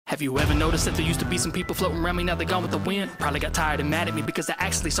Have you ever noticed that there used to be some people floating around me, now they're gone with the wind? Probably got tired and mad at me because I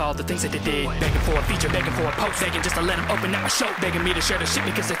actually saw the things that they did. Begging for a feature, begging for a post, begging just to let them open up my show, begging me to share the shit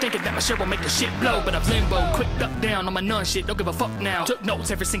because they're thinking that my shit will make the shit blow. But I've limbo, quick up down on my none shit, don't give a fuck now. Took notes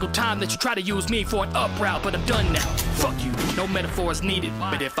every single time that you try to use me for an up route, but I'm done now. Fuck you, no metaphors needed.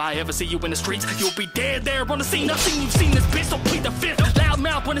 But if I ever see you in the streets, you'll be dead there on the scene. I've seen you've seen this bitch, so plead the fifth. Loud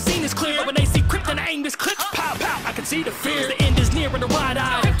mouth when the scene is clear. When they see Crypt and I aim this clip, pow pow, I can see the fear. The end is near in the wide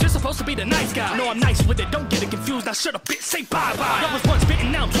eye. Just supposed to be the nice guy. No, I'm nice with it, don't get it confused. Now shut up, bitch, say bye bye. I was once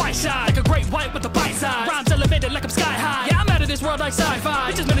bitten, now I'm twice shy. Like a great white with a bite size. Rhymes elevated like I'm sky high. Yeah, I'm out of this world like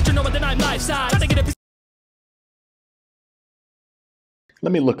sci-fi. Bitches minute you know it, then I'm life size. Try to get a piece.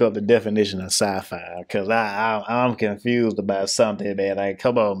 Let me look up the definition of sci-fi, because I'm confused about something, man. Like,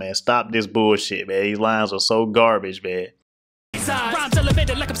 come on, man. Stop this bullshit, man. These lines are so garbage, man. Rhymes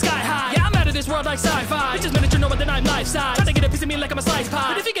elevated like I'm sky high. Yeah, I'm out of this world like sci-fi. Bitches minute you know it, then I'm life size. Try to get a piece of me like I'm a slice pie.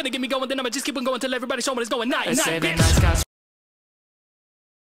 But if you're gonna get me going, then I'ma just keep on going till everybody show me it's going night, bitch.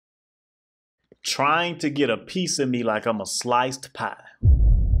 Trying to get a piece of me like I'm a sliced pie.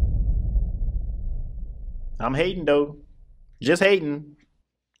 I'm hating, though. Just hating.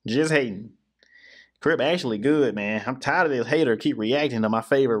 Just hating. Crypt actually good, man. I'm tired of this hater keep reacting to my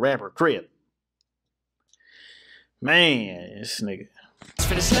favorite rapper, Crypt. Man, this nigga.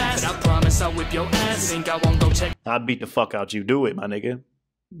 Finish last, I promise I'll whip your ass. Think I won't go check. I'll beat the fuck out you. Do it, my nigga.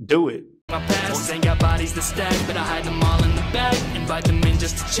 Do it. My past ain't got bodies to stack, but I hide them all in the bag. Invite them in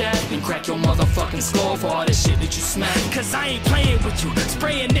just to chat and crack your motherfucking skull for all this shit that you smack. Cause I ain't playing with you,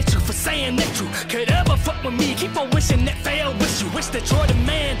 spraying at you for saying that you could ever fuck with me. Keep on wishing that fail with you. Wish that you're the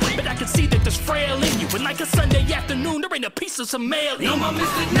man, but I can see that there's frail in you. And like a Sunday afternoon, there ain't a piece of some mail in you. No more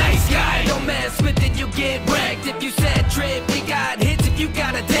Mr. Nice Guy, don't mess with it, you get wrecked. If you said trip, we got hits if you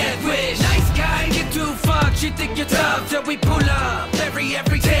got a death wish. Nice guy, get too fucked, you think you're tough till we pull up every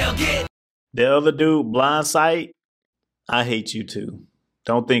tailgate. The other dude, Blindsight, I hate you too.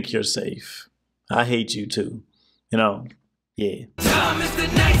 Don't think you're safe. I hate you too. You know, yeah. Tom is the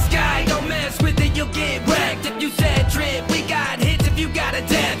nice guy, don't mess with it, you'll get wrecked. If you said trip, we got hits if you got a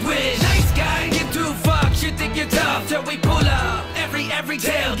death wish. Nice guy, get too fucked, you think you're tough till we pull up every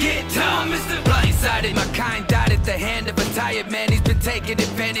tailgate. Tom is the blindsided, my kind died at the hand of a tired man. He's been taking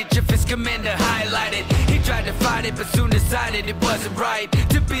advantage of his commander highlighted. He tried to fight it, but soon decided it wasn't right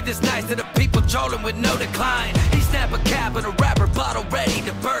to be this nice to the people trolling with no decline. He snapped a cap and a rapper bottle ready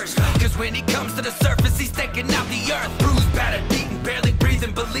to burst. Cause when he comes to the surface, he's taking out the earth. Bruised, battered, beaten, barely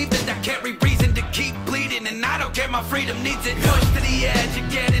breathing. Believe that I carry reason to keep bleeding. And I don't care, my freedom needs it. Pushed to the edge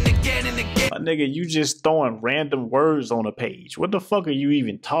again and again and again. My nigga, you just throwing random words on a page. What the fuck are you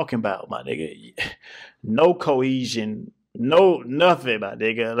even talking about, my nigga? No cohesion, no nothing, my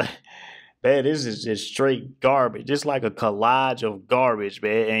nigga. Man, this is just straight garbage. Just like a collage of garbage,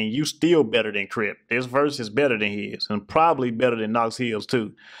 man. And you still better than Crypt. This verse is better than his. And probably better than Knox Hills,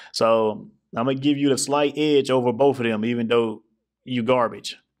 too. So, I'm going to give you the slight edge over both of them, even though you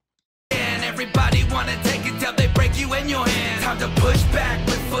garbage. And everybody want to take it till they break you in your hand. Time to push back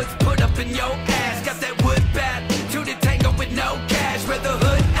with foots put up in your ass. Got that wood bat to the tango with no cash. Where the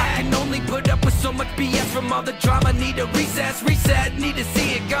hood at. I can only put up with so much BS from all the drama. Need a recess, reset, need to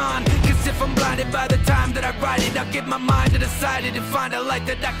see it gone. Cause if I'm blinded by the time that I write it, I'll get my mind to decide it and find a light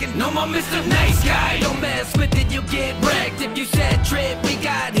that I can. No more Mr. Nice Guy, don't mess with it, you get wrecked. If you said trip, we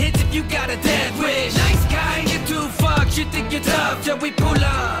got hits if you got a death wish. Nice guy, get too fucked, you think you're tough till we pull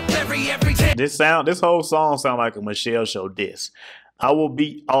up every This whole song sound like a MichelleShow diss. I will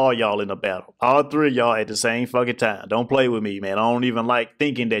beat all y'all in a battle. All three of y'all at the same fucking time. Don't play with me, man. I don't even like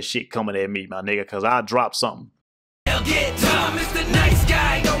thinking that shit coming at me, my nigga, cause I drop something. Get Tom is the nice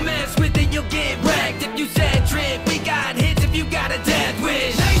guy, don't mess with it, you'll get wrecked. If you said trip, we got hits if you got a death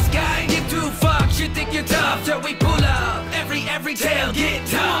wish. Nice guy, get too fucked, you think you're tough till we pull up every tailgate.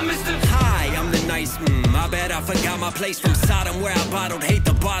 Tom is the hi, I'm the nice I bet I forgot my place from Sodom where I bottled hate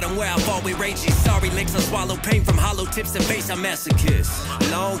the bottom where I fought with rage. Sorry licks I swallow pain from hollow tips and face. I'm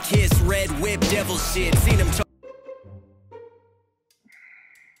masochist. Long kiss, red whip, devil shit. Seen him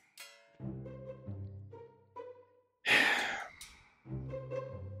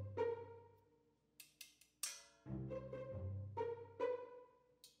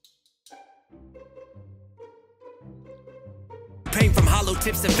pain from hollow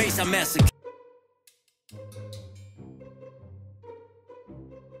tips and face. I'm masochist.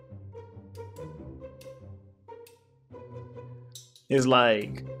 It's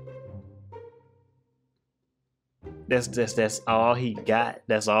like that's all he got.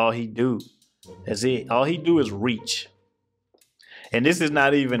 That's all he do. That's it. All he do is reach. And this is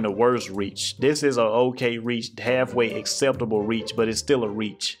not even the worst reach. This is a okay reach, halfway acceptable reach, but it's still a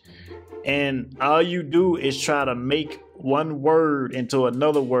reach. And all you do is try to make one word into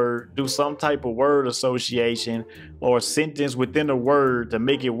another word, do some type of word association or sentence within a word to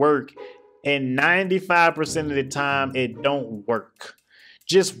make it work. And 95% of the time, it don't work.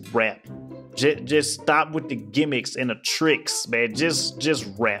 Just rap. Just stop with the gimmicks and the tricks, man. Just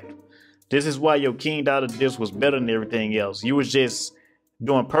rap. This is why your King Dollar disc was better than everything else. You was just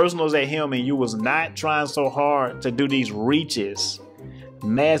doing personals at him, and you was not trying so hard to do these reaches.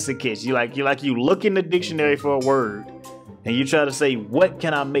 Masochist. You look in the dictionary for a word, and you try to say, what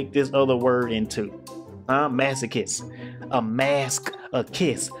can I make this other word into? Masochist. A mask, a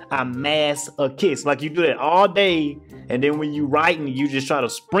kiss. I mask a kiss. Like you do that all day, and then when you writing, you just try to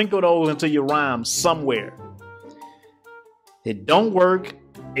sprinkle those into your rhyme somewhere. It don't work.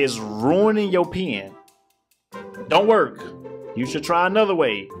 It's ruining your pen. Don't work. You should try another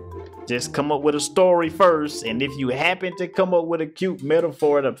way. Just come up with a story first, and if you happen to come up with a cute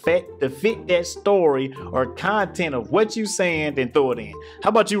metaphor to fit that story or content of what you saying, then throw it in. How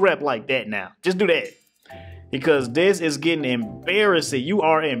about you rap like that now? Just do that. Because this is getting embarrassing. You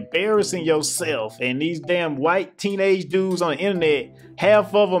are embarrassing yourself. And these damn white teenage dudes on the internet,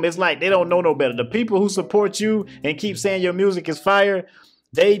 half of them, it's like they don't know no better. The people who support you and keep saying your music is fire,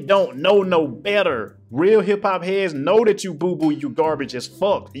 they don't know no better. Real hip-hop heads know that you boo-boo, you garbage as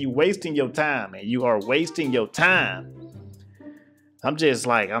fuck. You wasting your time, and you are wasting your time. I'm just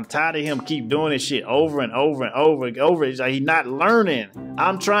like, I'm tired of him keep doing this shit over and over and over and over. It's like he's not learning.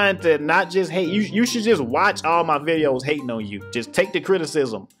 I'm trying to not just hate. You should just watch all my videos hating on you. Just take the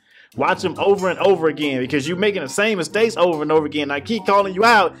criticism. Watch them over and over again, because you're making the same mistakes over and over again. I keep calling you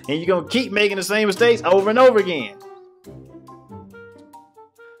out, and you're going to keep making the same mistakes over and over again.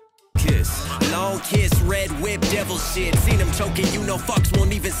 Long kiss, red whip, devil shit. Seen him choking, you know fucks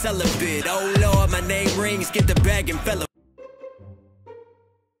won't even sell a bit. Oh Lord, my name rings, get the bag and fella.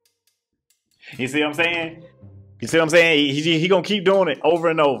 You see what I'm saying? You see what I'm saying? He gonna keep doing it over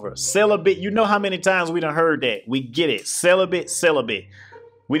and over. Celibate, you know how many times we done heard that. We get it. Celibate, celibate.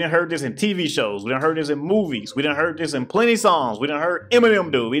 We done heard this in TV shows. We done heard this in movies. We done heard this in plenty songs. We done heard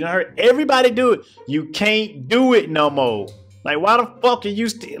Eminem do it. We done heard everybody do it. You can't do it no more. Like, why the fuck are you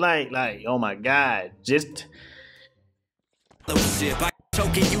still like, oh my God, just fellowship. I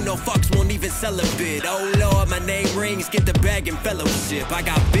choking, you know fucks won't even sell a bit. Oh Lord, my name rings, get the bag and fellowship. I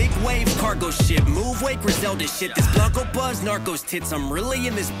got big waves, cargo ship, move way, Griselda shit. This Blanco buzz, Narcos tits, I'm really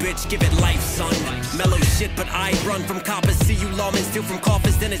in this bitch. Give it life, son. Mellow shit, but I run from coppers. See you lawmen steal from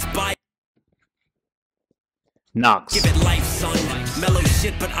coffers, then it's by Knox. Give it life, son. Mellow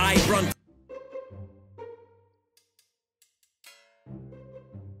shit, but I run.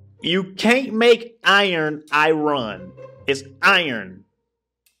 You can't make iron, I run. It's iron.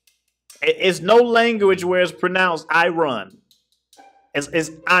 It's no language where it's pronounced I run.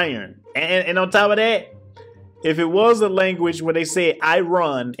 It's iron. And on top of that, if it was a language where they said I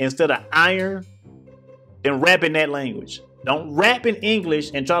run instead of iron, then rap in that language. Don't rap in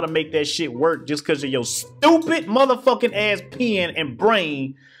English and try to make that shit work just because of your stupid motherfucking ass pen and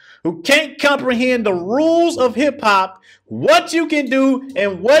brain who can't comprehend the rules of hip-hop, what you can do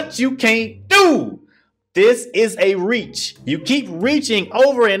and what you can't do. This is a reach. You keep reaching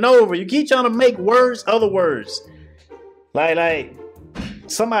over and over. You keep trying to make words other words. Like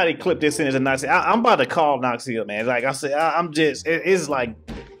somebody clip this in and I say, I'm about to call Knox here, man. Like I said, it's like,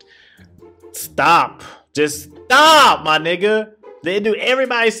 stop. Just stop, my nigga.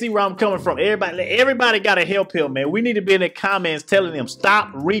 Everybody see where I'm coming from. Everybody got to help him, man. We need to be in the comments telling them, stop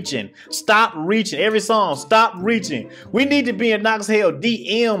reaching. Stop reaching. Every song, stop reaching. We need to be in Knox Hill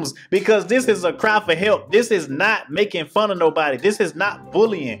DMs, because this is a cry for help. This is not making fun of nobody. This is not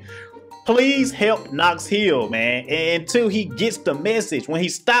bullying. Please help Knox Hill, man. And until he gets the message. When he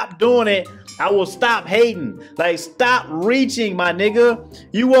stopped doing it, I will stop hating. Like, stop reaching, my nigga.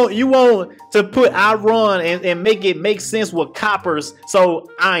 You want to put I run and make it make sense with coppers. So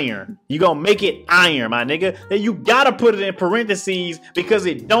iron. You gonna make it iron, my nigga. Then you gotta put it in parentheses because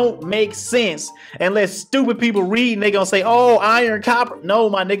it don't make sense unless stupid people read and they gonna say, oh, iron, copper. No,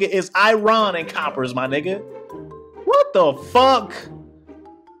 my nigga, it's iron and coppers, my nigga. What the fuck?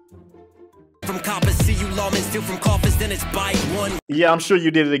 From coppers, see you lawmen steal from coffers, then it's by one. Yeah, I'm sure you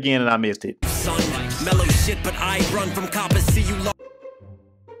did it again and I missed it. Son, mellow shit, but I run from coppers, see you law.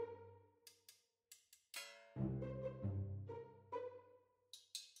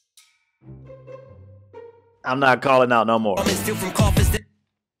 I'm not calling out no more. Steal from coffers, then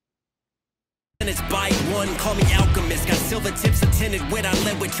let's bite one. Call me alchemist, got silver tips attended with. I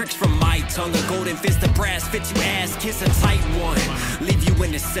led with tricks from my tongue. A golden fist of brass, fit you ass, kiss a tight one. Leave you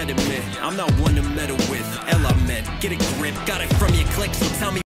in the sediment. I'm not one to meddle with. Element, get a grip, got it from your click, so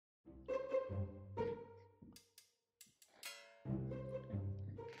tell me.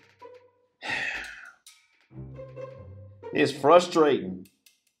 It's frustrating.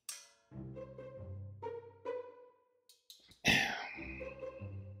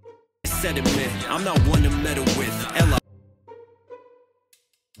 Sediment, I'm not one to meddle with. Ella.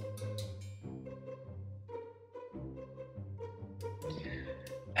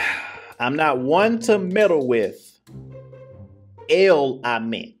 I'm not one to meddle with. I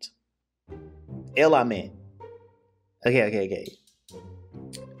meant. Okay.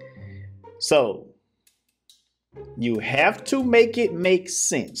 So, you have to make it make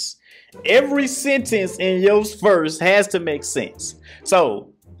sense. Every sentence in your verse has to make sense. So,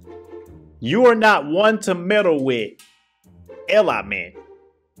 you are not one to meddle with. I meant.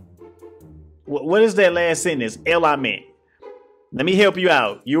 What is that last sentence? I meant. Let me help you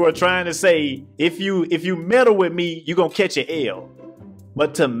out. You are trying to say, if you meddle with me, you're gonna catch an L.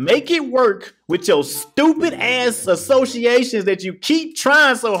 But to make it work with your stupid ass associations that you keep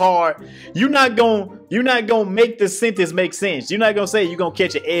trying so hard, you're not gonna make the sentence make sense. You're not gonna say you're gonna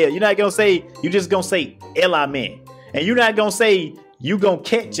catch an L. You're not gonna say, you're just gonna say I meant. And you're not gonna say you gonna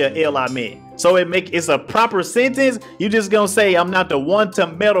catch a I meant. So it's a proper sentence. You just gonna say I'm not the one to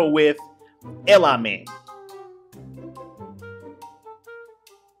meddle with I meant.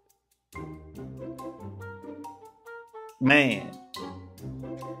 Man.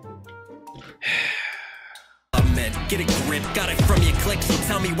 Get a grip, got it from your click, so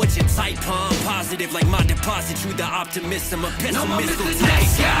tell me what your type, huh? Positive like my deposit, you the optimism, a pessimist. No, I'm Mr.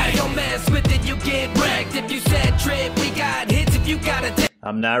 Nice Guy, don't mess with it, you get wrecked. If you said trip, we got hits if you got a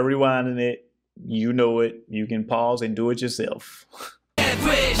I'm not rewinding it. You know it. You can pause and do it yourself.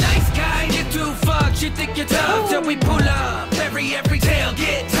 Nice guy, you're too fucked, you think you're tough till we pull up. Every tail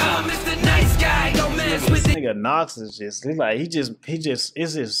get tough. Mr. Nice Guy, don't mess with it. Nigga Knox is just,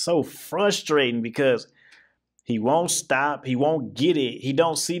 it's just so frustrating because he won't stop. He won't get it. He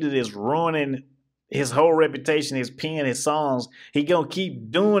don't see that it's ruining his whole reputation, his pen, his songs. He gonna keep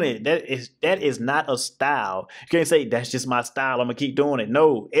doing it. That is not a style. You can't say that's just my style, I'm gonna keep doing it.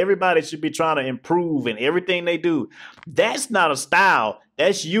 No, everybody should be trying to improve in everything they do. That's not a style.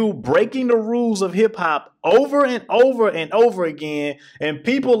 That's you breaking the rules of hip hop over and over and over again, and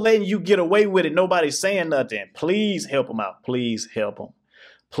people letting you get away with it. Nobody's saying nothing. Please help him out. Please help him.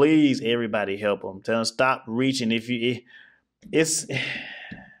 Please, everybody help him. Tell him stop reaching.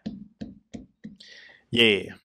 Yeah.